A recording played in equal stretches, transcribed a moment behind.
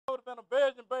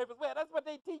virgin birth as well. That's what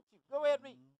they teach you. Go ahead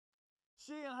and read.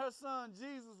 She and her son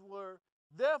Jesus were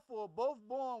therefore both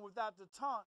born without the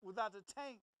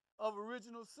taint of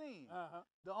original sin,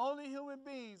 the only human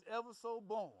beings ever so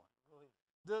born.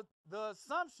 The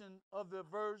assumption of the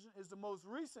virgin is the most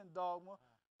recent dogma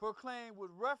proclaimed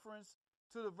with reference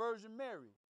to the Virgin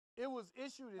Mary. It was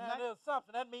issued in the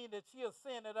assumption, that means that she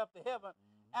ascended up to heaven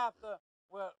after,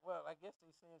 well, I guess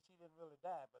they're saying she didn't really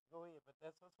die, but go ahead. But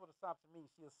that's what assumption means.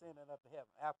 She ascended up to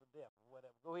heaven after death or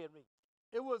whatever. Go ahead and read.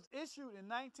 It was issued in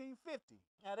 1950.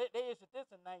 Now, they issued this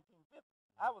in 1950.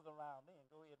 I was around then.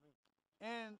 Go ahead and read.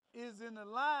 And is in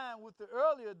line with the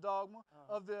earlier dogma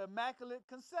of the Immaculate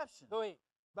Conception. Go ahead.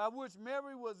 By which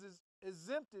Mary was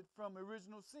exempted from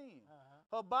original sin.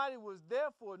 Her body was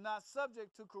therefore not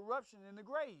subject to corruption in the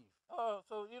grave. Oh,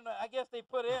 so, I guess they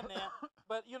put it in there.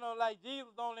 But, like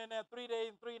Jesus was only in there 3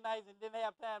 days and 3 nights and didn't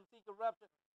have time to see corruption.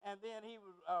 And then he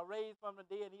was raised from the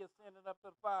dead and he ascended up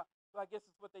to the Father. So I guess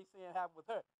it's what they saying happened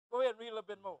with her. Go ahead and read a little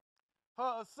bit more.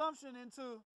 Her assumption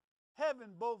into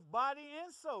heaven, both body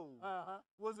and soul,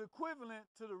 was equivalent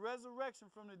to the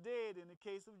resurrection from the dead in the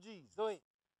case of Jesus. Go ahead.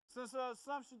 Since her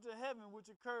assumption to heaven,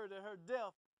 which occurred at her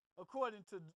death, according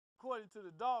to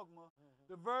the dogma,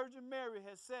 the Virgin Mary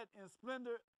has sat in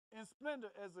splendor as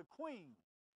a queen,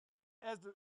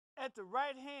 at the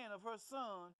right hand of her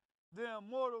Son, the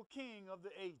immortal King of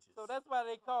the ages. So that's why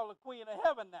they call her Queen of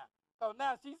Heaven now. So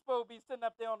now she's supposed to be sitting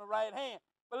up there on the right hand.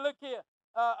 But look here,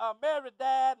 Mary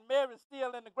died, and Mary's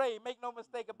still in the grave. Make no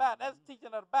mistake about it. That's the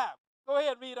teaching of the Bible. Go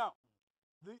ahead and read on.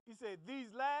 He said,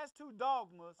 these last two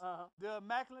dogmas, the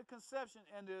Immaculate Conception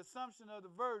and the Assumption of the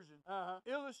Virgin,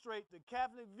 illustrate the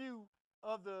Catholic view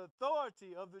of the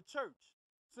authority of the Church,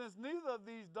 since neither of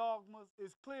these dogmas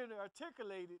is clearly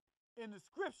articulated in the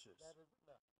Scriptures.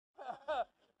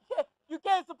 You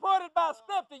can't support it by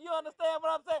Scripture. You understand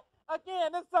what I'm saying?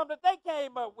 Again, this is something that they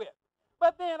came up with.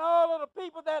 But then all of the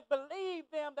people that believe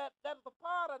them, that's a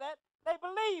part of that, they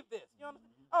believe this. You understand?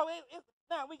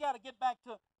 Now we got to get back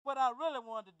to what I really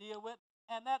wanted to deal with,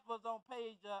 and that was on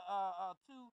page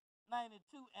 292,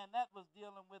 and that was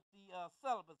dealing with the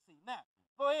celibacy. Now,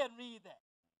 go ahead and read that.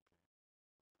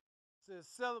 It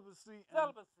says celibacy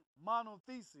and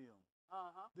monotheism.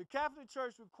 The Catholic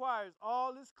Church requires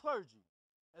all its clergy,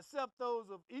 except those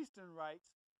of Eastern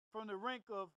rites, from the rank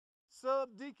of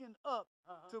subdeacon up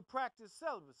to practice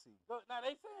celibacy. Now,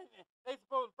 they saying they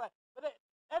supposed to practice, but it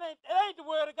ain't the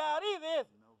word of God either, is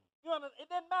it? No. It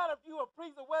doesn't matter if you were a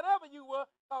priest or whatever you were.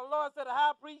 The Lord said a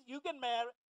high priest, you can marry.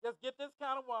 Just get this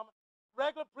kind of woman.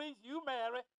 Regular priest, you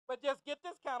marry, but just get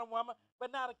this kind of woman.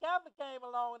 But now the Catholic came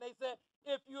along and they said,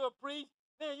 if you're a priest,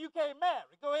 then you can't marry.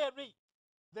 Go ahead and read.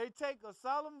 They take a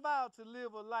solemn vow to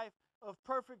live a life of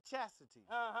perfect chastity.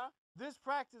 This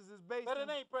practice is based But it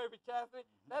ain't perfect chastity.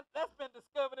 That's been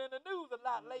discovered in the news a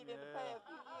lot lately in the past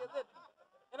few years, isn't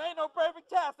it? It ain't no perfect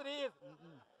chastity, is it?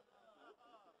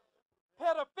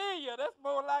 Pedophilia, that's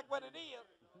more like what it is.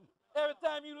 Every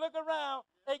time you look around,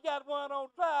 they got one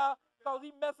on trial because he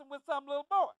messing with some little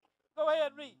boy. Go ahead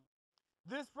and read.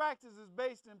 This practice is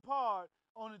based in part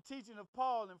on the teaching of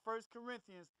Paul in 1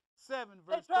 Corinthians 7,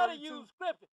 verse 32. They try to use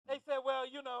scripture. They say, well,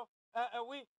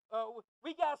 we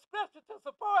got scripture to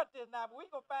support this now, but we're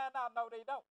going to find out, no, they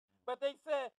don't. But they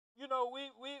said, we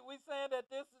saying that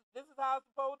this is how it's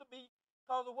supposed to be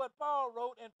because of what Paul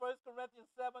wrote in 1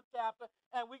 Corinthians 7 chapter,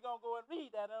 and we're going to go and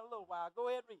read that in a little while. Go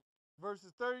ahead and read.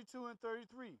 Verses 32 and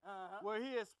 33, where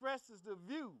he expresses the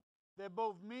view that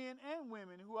both men and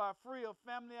women who are free of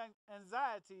family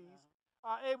anxieties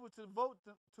are able to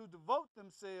devote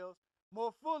themselves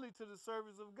more fully to the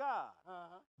service of God.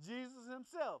 Jesus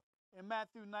himself, in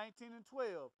Matthew 19 and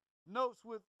 12, notes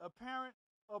with apparent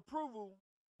approval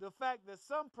the fact that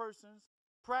some persons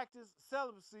practice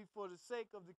celibacy for the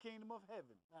sake of the kingdom of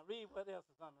heaven. Now read what else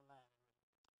is underlined.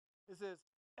 It says,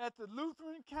 at the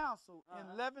Lutheran Council in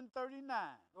 1139,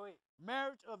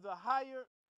 marriage of the higher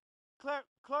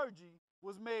clergy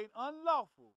was made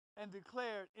unlawful and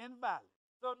declared invalid.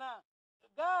 So now,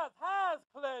 God's highest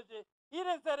clergy, he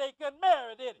didn't say they couldn't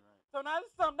marry, did he? Right. So now this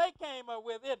is something they came up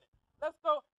with, isn't it? Let's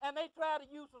go, and they try to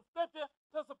use some scripture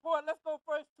to support. Let's go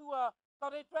first to, so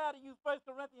they try to use 1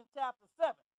 Corinthians chapter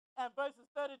 7 and verses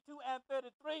 32 and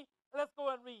 33. Let's go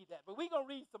and read that. But we're going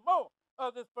to read some more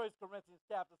of this 1 Corinthians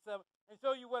chapter 7 and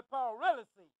show you what Paul really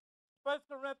sees. 1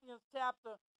 Corinthians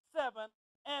chapter 7,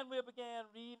 and we'll begin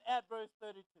reading at verse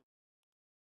 32.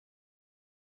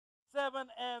 7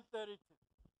 and 32.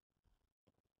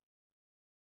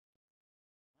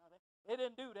 They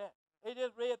didn't do that. They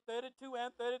just read 32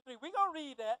 and 33. We're going to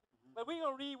read that, but we're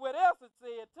going to read what else it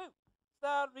said too.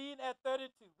 Start reading at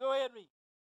 32. Go ahead and read.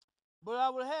 But I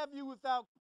would have you without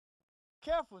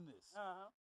carefulness.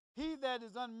 He that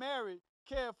is unmarried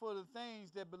care for the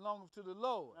things that belong to the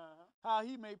Lord, how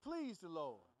he may please the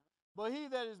Lord. But he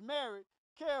that is married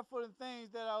care for the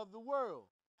things that are of the world,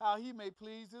 how he may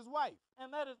please his wife.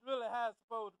 And that is really how it's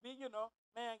supposed to be. You know,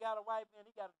 man got a wife, and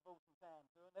he got to devote some time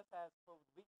to it. That's how it's supposed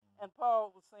to be. And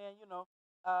Paul was saying, you know,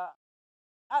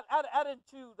 I didn't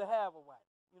choose to have a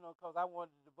wife, you know, because I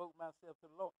wanted to devote myself to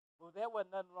the Lord. Well, there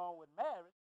wasn't nothing wrong with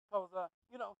marriage, because,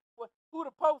 you know, who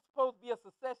the Pope supposed to be a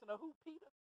succession of who? Peter?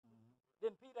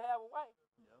 Didn't Peter have a wife?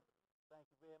 Yep. Thank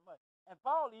you very much. And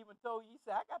Paul even told you, he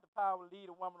said, I got the power to lead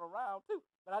a woman around too,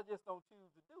 but I just don't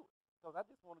choose to do it, because I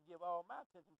just want to give all my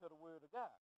attention to the word of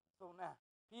God. So now,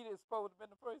 Peter is supposed to have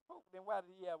been the first pope, then why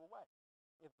did he have a wife?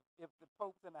 If the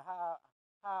popes in the high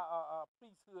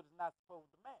priesthood is not supposed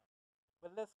to marry.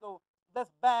 But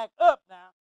let's back up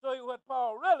now, show you what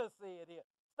Paul really said here.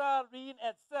 Start reading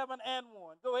at 7 and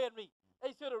 1. Go ahead and read.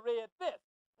 They should have read this.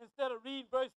 Instead of reading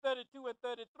verse 32 and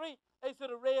 33, they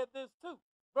should have read this too.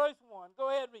 Verse 1.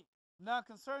 Go ahead and read. Now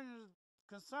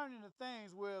concerning the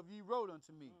things whereof ye wrote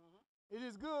unto me, it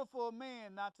is good for a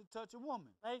man not to touch a woman.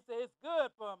 They say it's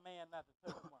good for a man not to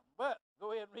touch a woman. But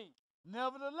go ahead and read.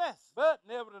 Nevertheless, go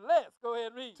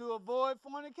ahead and read. To avoid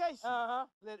fornication,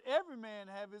 let every man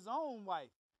have his own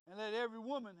wife, and let every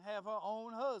woman have her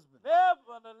own husband.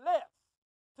 Nevertheless,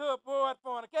 to avoid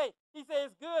fornication. He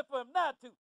says it's good for him not to,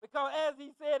 because as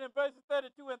he said in verses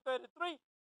 32 and 33,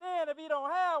 then if he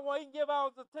don't have one, he can give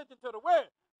all his attention to the word.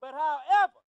 But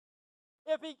however,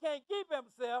 if he can't keep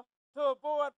himself, to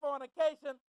avoid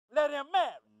fornication, let him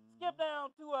marry. Skip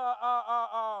down to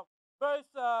verse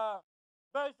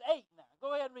 8 now.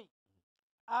 Go ahead and read.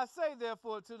 I say,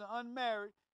 therefore, to the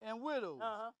unmarried and widows,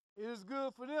 it is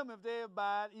good for them if they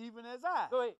abide even as I.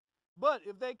 Go ahead. But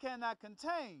if they cannot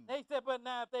contain. They said, but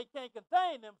now if they can't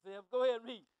contain themselves, go ahead and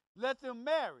read. Let them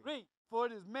marry. Read. For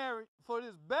it is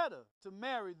better to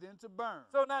marry than to burn.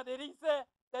 So now did he say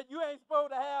that you ain't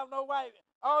supposed to have no wife?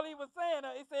 All he was saying,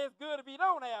 he said it's good if he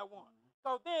don't have one.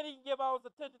 Because then he can give all his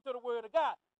attention to the word of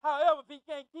God. However, if he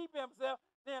can't keep himself,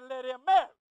 then let him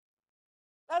marry.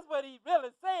 That's what he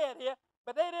really said here.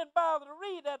 But they didn't bother to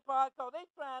read that part because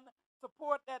they're trying to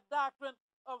support that doctrine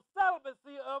of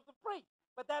celibacy of the priest.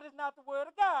 But that is not the word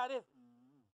of God, is it?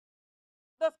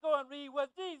 Let's go and read what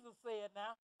Jesus said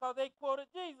now, because they quoted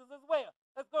Jesus as well.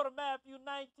 Let's go to Matthew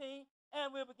 19,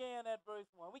 and we'll begin at verse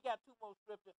 1. We got two more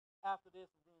scriptures after this,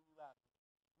 and then you out of here.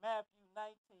 Matthew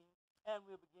 19, and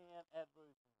we'll begin at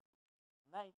verse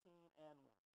 1. 19 and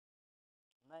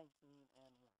 1. 19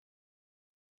 and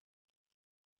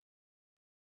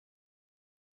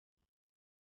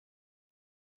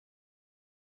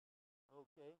 1.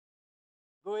 Okay.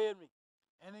 Go ahead and read.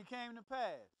 And it came to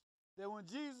pass that when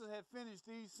Jesus had finished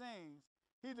these sayings,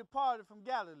 he departed from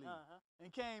Galilee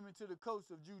and came into the coast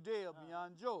of Judea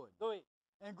beyond Jordan. Go ahead.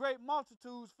 And great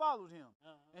multitudes followed him,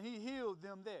 and he healed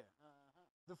them there.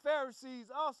 The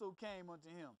Pharisees also came unto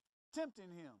him,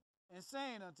 tempting him, and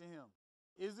saying unto him,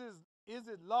 Is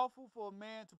it lawful for a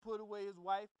man to put away his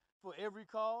wife for every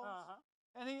cause?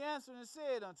 And he answered and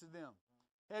said unto them,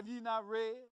 Have ye not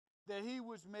read that he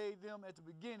which made them at the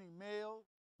beginning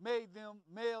made them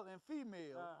male and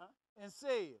female, and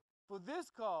said, For this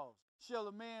cause shall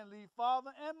a man leave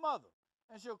father and mother,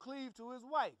 and shall cleave to his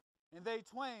wife, and they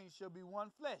twain shall be one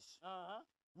flesh.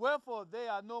 Wherefore they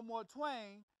are no more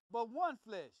twain, but one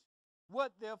flesh.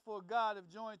 What therefore God hath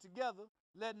joined together,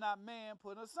 let not man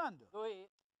put asunder. Go ahead.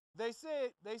 They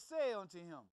say unto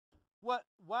him,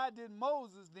 Why did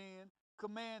Moses then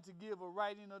command to give a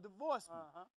writing of divorcement,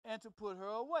 and to put her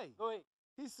away? Go ahead.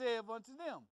 He said unto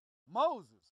them,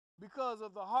 Moses, because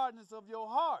of the hardness of your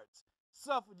hearts,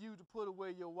 suffered you to put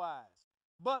away your wives.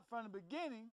 But from the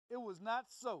beginning, it was not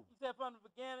so. He said from the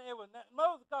beginning, it was not.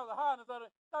 Moses, because of the hardness of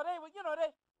it. So they were,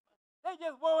 they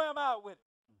just wore him out with it.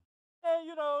 And,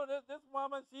 this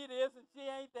woman, she this, and she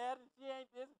ain't that, and she ain't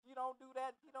this, and she don't do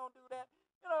that, and she don't do that.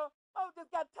 Moses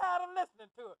just got tired of listening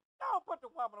to her. Don't put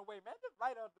the woman away, man. Just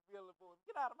write out the bill of divorce.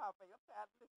 Get out of my face. I'm tired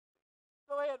of listening to you.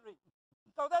 Go ahead and read.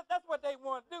 So that's what they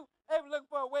want to do. They were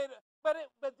looking for a way to,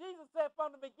 but Jesus said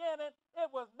from the beginning, it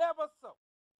was never so.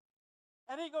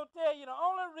 And he's going to tell you the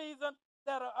only reason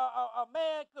that a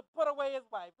man could put away his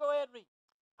wife. Go ahead and read.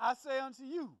 I say unto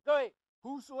you, go ahead.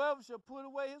 Whosoever shall put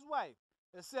away his wife,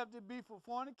 except it be for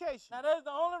fornication. Now that's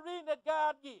the only reason that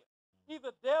God gives,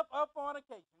 either death or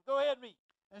fornication. Go ahead and read.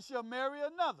 And shall marry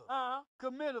another,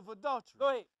 committeth adultery. Go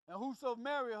ahead. And whoso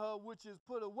marry her which is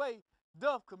put away,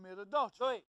 doth commit adultery. Go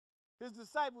ahead. His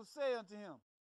disciples say unto him,